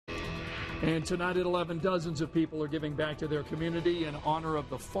And tonight at 11, dozens of people are giving back to their community in honor of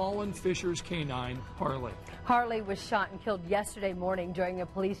the fallen Fishers canine, Harley. Harley was shot and killed yesterday morning during a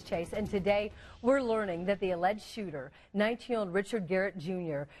police chase, and today we're learning that the alleged shooter, 19-year-old Richard Garrett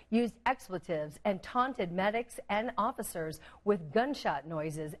Jr., used expletives and taunted medics and officers with gunshot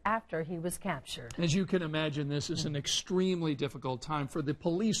noises after he was captured. As you can imagine, this is an extremely difficult time for the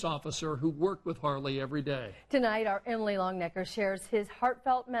police officer who worked with Harley every day. Tonight, our Emily Longnecker shares his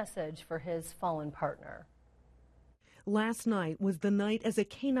heartfelt message for his fallen partner. Last night was the night as a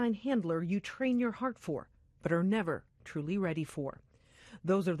canine handler you train your heart for, but are never truly ready for.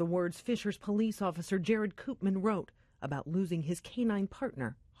 Those are the words Fishers police officer Jared Koopman wrote about losing his canine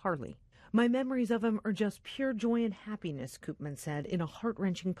partner, Harley. My memories of him are just pure joy and happiness, Koopman said in a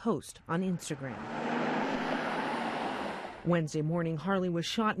heart-wrenching post on Instagram. Wednesday morning, Harley was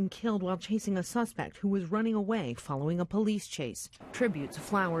shot and killed while chasing a suspect who was running away following a police chase. Tributes,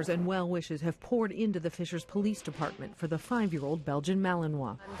 flowers, and well wishes have poured into the Fishers Police Department for the 5-year-old Belgian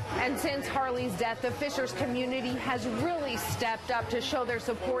Malinois. And since Harley's death, the Fishers community has really stepped up to show their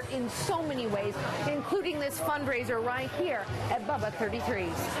support in so many ways, including this fundraiser right here at Bubba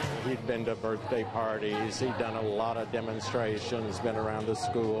 33's. He'd been to birthday parties, he'd done a lot of demonstrations, been around the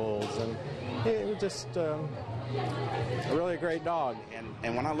schools, and it was just really a great dog.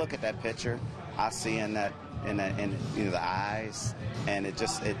 And when I look at that picture, I see in the eyes, and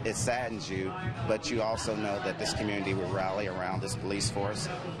it saddens you, but you also know that this community will rally around this police force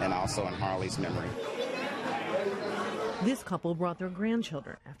and also in Harley's memory. This couple brought their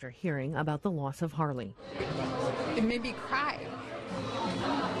grandchildren after hearing about the loss of Harley. It made me cry.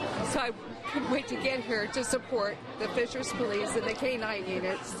 So I couldn't wait to get here to support the Fishers Police and the canine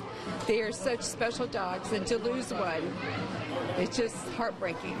units. They are such special dogs, and to lose one, it's just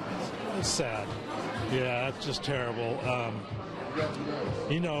heartbreaking. It's sad. Yeah, it's just terrible.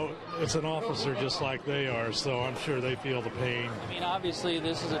 It's an officer just like they are, so I'm sure they feel the pain. I mean, obviously,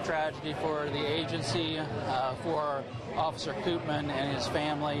 this is a tragedy for the agency, for Officer Koopman and his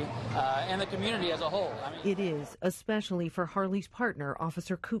family, and the community as a whole. It is, especially for Harley's partner,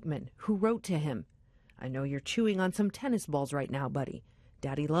 Officer Koopman, who wrote to him, "I know you're chewing on some tennis balls right now, buddy.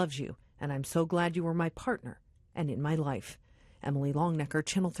 Daddy loves you, and I'm so glad you were my partner and in my life." Emily Longnecker,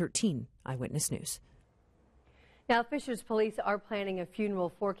 Channel 13, Eyewitness News. Now, Fishers Police are planning a funeral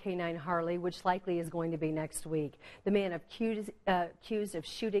for K9 Harley, which likely is going to be next week. The man accused of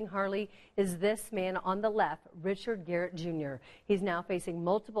shooting Harley is this man on the left, Richard Garrett Jr. He's now facing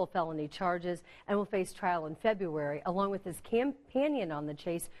multiple felony charges and will face trial in February, along with his companion on the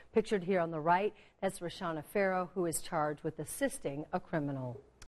chase, pictured here on the right. That's Rashana Farrow, who is charged with assisting a criminal.